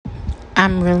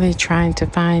I'm really trying to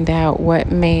find out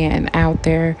what man out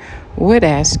there would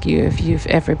ask you if you've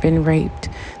ever been raped.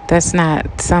 That's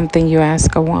not something you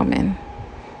ask a woman.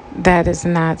 That is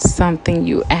not something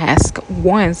you ask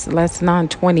once, let alone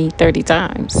 20, 30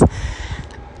 times.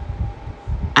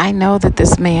 I know that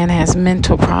this man has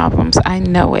mental problems. I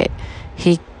know it.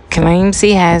 He claims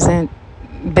he hasn't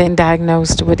been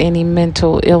diagnosed with any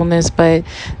mental illness, but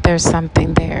there's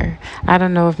something there. I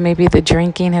don't know if maybe the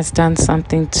drinking has done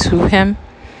something to him,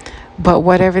 but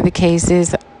whatever the case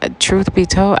is, truth be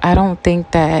told, I don't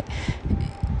think that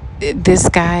this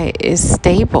guy is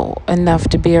stable enough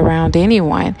to be around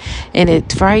anyone. And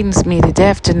it frightens me to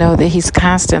death to know that he's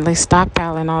constantly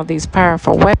stockpiling all these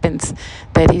powerful weapons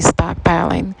that he's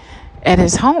stockpiling at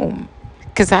his home.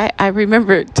 Because I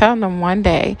remember telling him one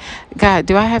day, God,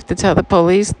 do I have to tell the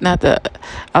police not to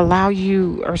allow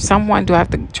you or someone? Do I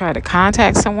have to try to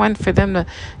contact someone for them to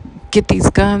get these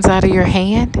guns out of your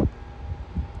hand?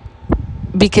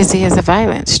 Because he has a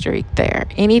violent streak there.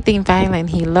 Anything violent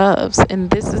he loves. And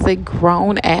this is a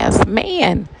grown-ass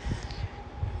man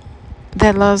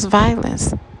that loves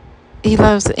violence. He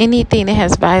loves anything that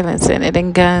has violence in it,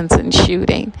 and guns and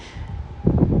shooting.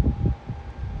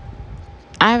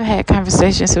 I've had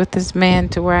conversations with this man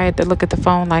to where I had to look at the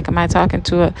phone like, am I talking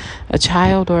to a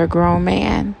child or a grown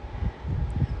man?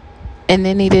 And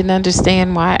then he didn't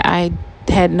understand why I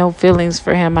had no feelings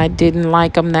for him. I didn't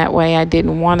like him that way. I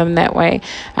didn't want him that way.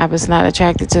 I was not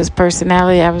attracted to his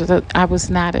personality. I was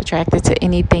not attracted to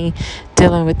anything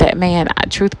dealing with that man.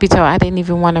 Truth be told, I didn't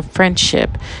even want a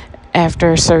friendship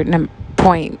after a certain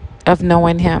point of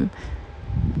knowing him.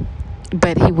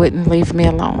 But he wouldn't leave me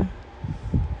alone.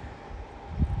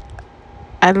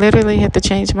 I literally had to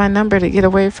change my number to get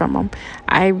away from him.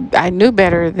 I knew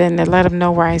better than to let him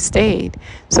know where I stayed.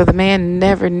 So the man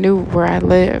never knew where I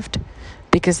lived,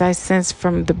 because I sensed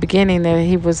from the beginning that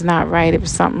he was not right. It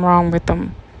was something wrong with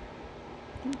him.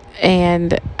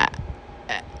 And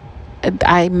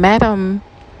I met him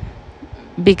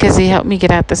because he helped me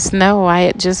get out the snow. I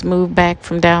had just moved back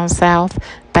from down south,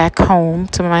 back home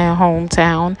to my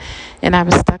hometown, and I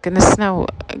was stuck in the snow.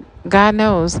 God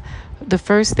knows, the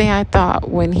first thing I thought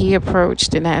when he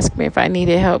approached and asked me if I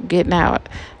needed help getting out,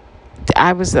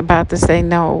 I was about to say,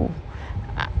 no,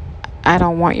 I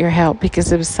don't want your help, because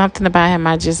there was something about him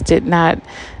I just did not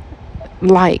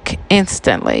like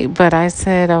instantly. But I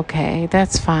said, okay,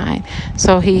 that's fine.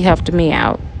 So he helped me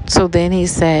out. So then he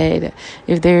said,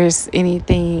 if there's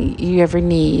anything you ever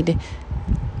need,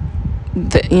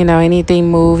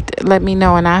 anything moved, let me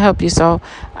know and I'll help you. So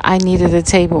I needed a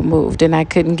table moved, and I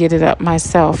couldn't get it up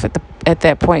myself at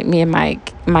that point, me and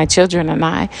my children and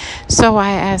I. So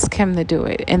I asked him to do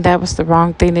it, and that was the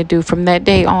wrong thing to do. From that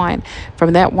day on,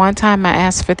 from that one time, I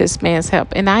asked for this man's help,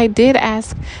 and I did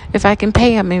ask if I can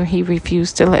pay him, and he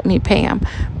refused to let me pay him.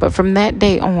 But from that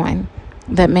day on,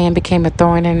 that man became a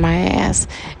thorn in my ass.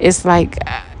 It's like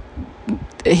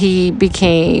he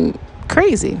became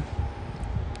crazy.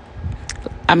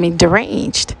 I mean,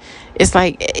 deranged. It's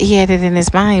like he had it in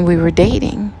his mind we were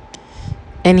dating,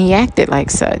 and he acted like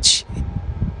such.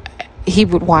 He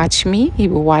would watch me. He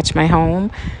would watch my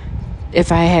home.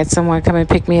 If I had someone come and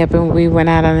pick me up and we went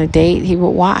out on a date, he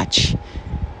would watch.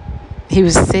 He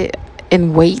would sit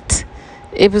and wait.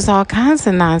 It was all kinds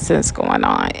of nonsense going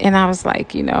on. And I was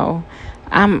like, I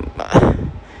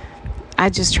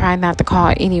just try not to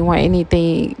call anyone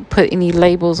anything, put any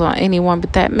labels on anyone,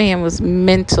 but that man was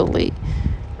mentally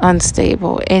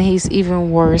unstable, and he's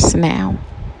even worse now.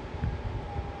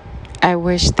 I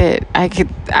wish that I could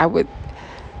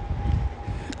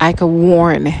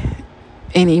warn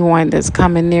anyone that's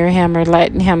coming near him or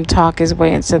letting him talk his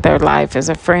way into their life as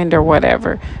a friend or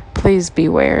whatever. Please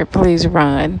beware. Please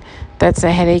run. That's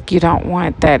a headache you don't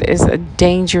want. That is a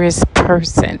dangerous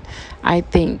person. I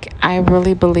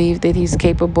really believe that he's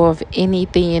capable of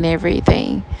anything and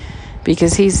everything,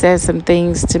 because he said some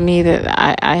things to me that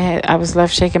I was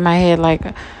left shaking my head like,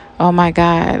 oh my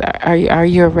God, are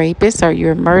you a rapist? Are you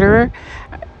a murderer?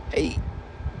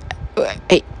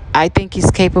 I think he's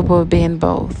capable of being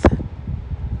both.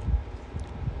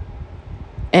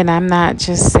 And I'm not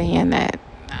just saying that.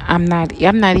 I'm not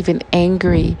even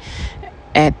angry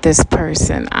at this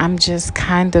person. I'm just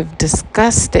kind of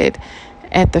disgusted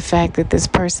at the fact that this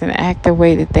person act the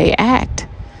way that they act.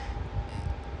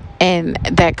 And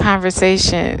that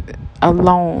conversation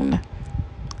alone,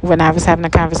 when I was having a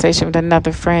conversation with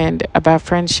another friend about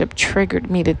friendship,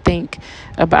 triggered me to think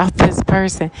about this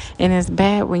person. And it's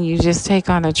bad when you just take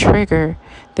on a trigger,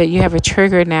 that you have a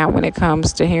trigger now when it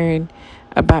comes to hearing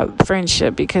about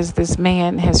friendship, because this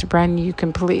man has run you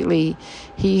completely.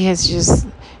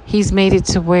 He's made it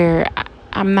to where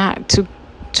I'm not too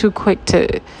too quick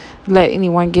to let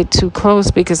anyone get too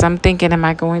close, because I'm thinking, am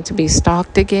I going to be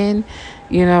stalked again?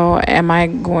 Am I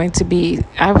going to be...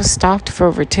 I was stalked for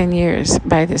over 10 years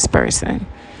by this person.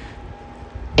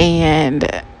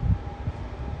 And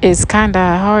it's kind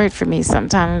of hard for me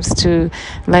sometimes to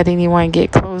let anyone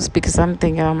get close, because I'm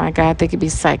thinking, oh my God, they could be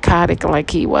psychotic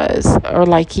like he was, or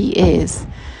like he is.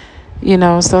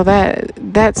 So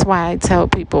that's why I tell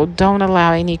people, don't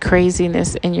allow any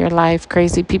craziness in your life,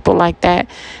 crazy people like that,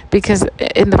 because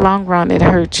in the long run, it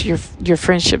hurts your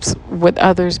friendships with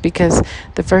others, because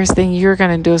the first thing you're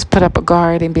going to do is put up a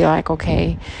guard and be like,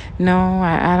 okay, no,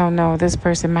 I don't know, this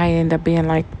person might end up being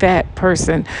like that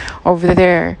person over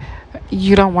there.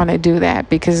 You don't want to do that,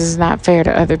 because it's not fair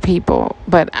to other people.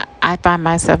 But I find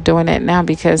myself doing it now,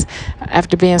 because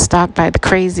after being stalked by the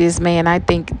craziest man I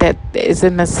think that is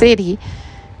in the city,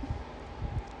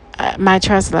 my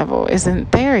trust level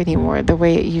isn't there anymore the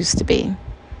way it used to be.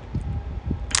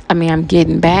 I mean, I'm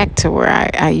getting back to where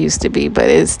I used to be, but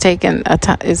it's taken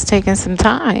some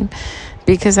time,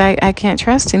 because I can't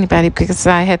trust anybody, because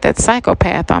I had that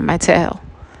psychopath on my tail.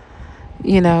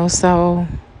 So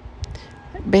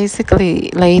basically,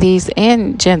 ladies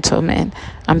and gentlemen,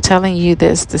 I'm telling you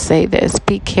this to say this: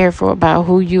 be careful about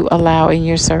who you allow in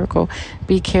your circle.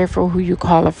 Be careful who you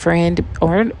call a friend,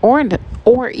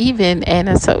 or even an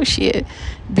associate.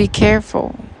 Be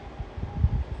careful,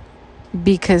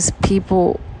 because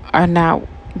people are not...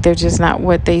 they're just not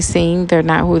what they seem. They're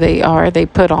not who they are. They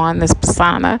put on this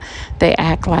persona. They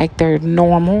act like they're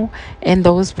normal, and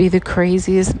those be the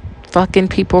craziest fucking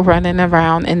people running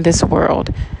around in this world.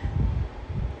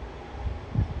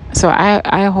 So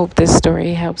I hope this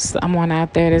story helps someone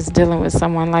out there that's dealing with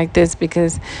someone like this,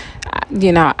 because,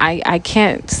 I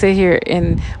can't sit here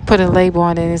and put a label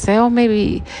on it and say, oh,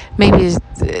 maybe,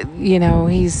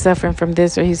 he's suffering from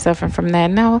this or he's suffering from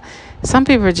that. No, some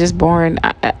people are just born,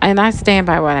 and I stand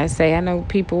by what I say. I know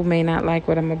people may not like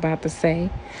what I'm about to say,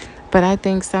 but I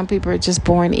think some people are just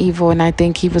born evil, and I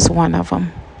think he was one of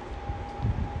them.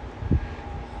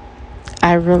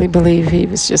 I really believe he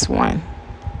was just one.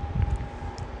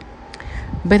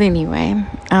 But anyway,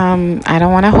 I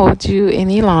don't want to hold you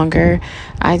any longer.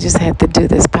 I just had to do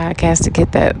this podcast to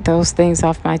get those things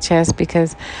off my chest,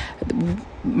 because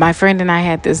my friend and I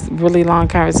had this really long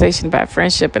conversation about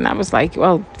friendship, and I was like,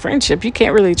 well, friendship, you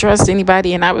can't really trust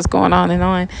anybody, and I was going on,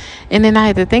 and then I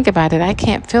had to think about it. I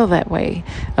can't feel that way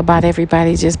about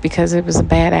everybody just because it was a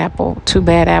bad apple. 2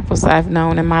 bad apples I've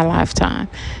known in my lifetime.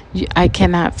 I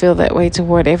cannot feel that way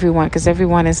toward everyone, because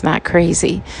everyone is not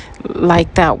crazy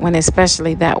like that one,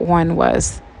 especially that one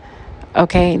was.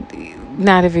 Okay,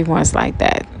 not everyone's like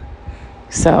that.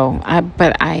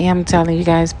 But I am telling you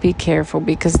guys, be careful,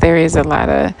 because there is a lot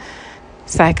of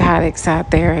psychotics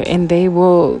out there, and they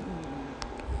will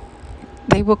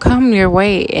come your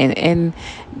way, and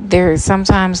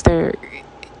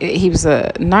he was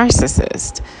a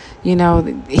narcissist.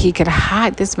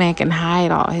 This man can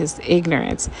hide all his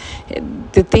ignorance.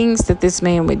 The things that this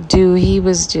man would do, he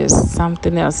was just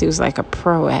something else. He was like a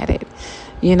pro at it,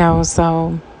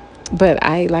 but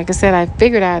like I said, I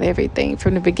figured out everything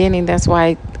from the beginning. That's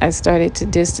why I started to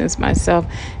distance myself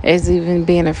as even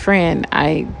being a friend.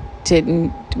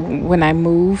 When I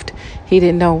moved, he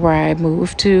didn't know where I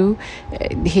moved to.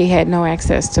 He had no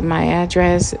access to my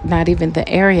address, not even the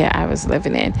area I was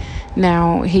living in.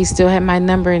 Now, he still had my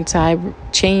number until I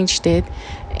changed it,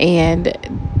 and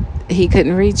he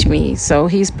couldn't reach me. So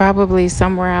he's probably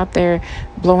somewhere out there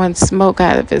blowing smoke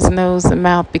out of his nose and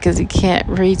mouth, because he can't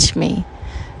reach me.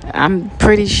 I'm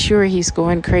pretty sure he's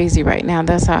going crazy right now.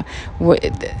 That's how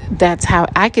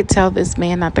I could tell this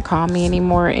man not to call me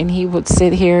anymore, and he would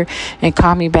sit here and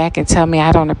call me back and tell me,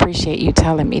 I don't appreciate you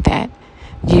telling me that.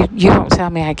 You don't tell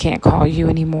me I can't call you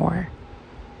anymore.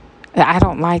 I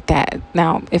don't like that.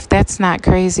 Now, if that's not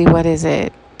crazy, what is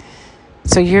it?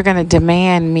 So you're going to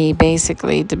demand me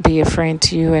basically to be a friend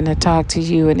to you and to talk to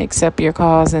you and accept your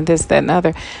calls and this, that, and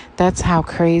other. That's how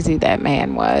crazy that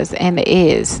man was and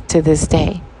is to this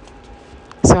day.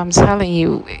 So I'm telling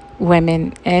you,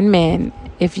 women and men,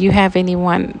 if you have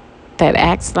anyone that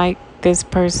acts like this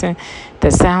person,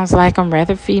 that sounds like them,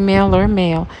 whether female or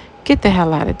male, get the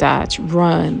hell out of Dodge.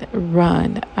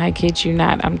 Run. I kid you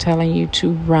not. I'm telling you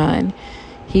to run.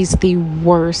 He's the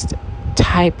worst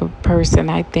type of person,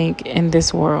 I think, in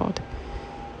this world.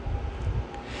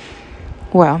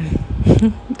 Well,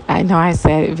 I know I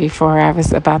said it before I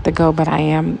was about to go, but I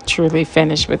am truly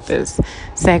finished with this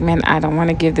segment. I don't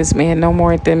want to give this man no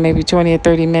more than maybe 20 or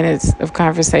 30 minutes of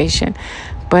conversation.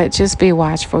 But just be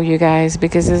watchful, you guys,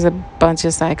 because there's a bunch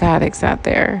of psychotics out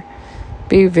there.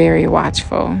 Be very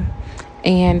watchful.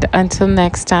 And until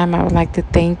next time, I would like to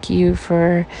thank you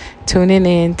for tuning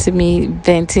in to me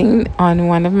venting on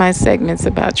one of my segments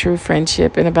about true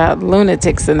friendship and about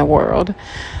lunatics in the world.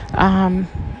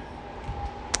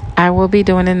 I will be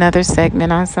doing another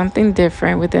segment on something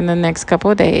different within the next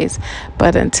couple of days.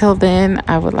 But until then,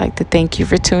 I would like to thank you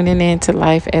for tuning in to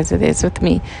Life as It Is with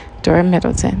me, Dora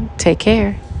Middleton. Take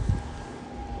care.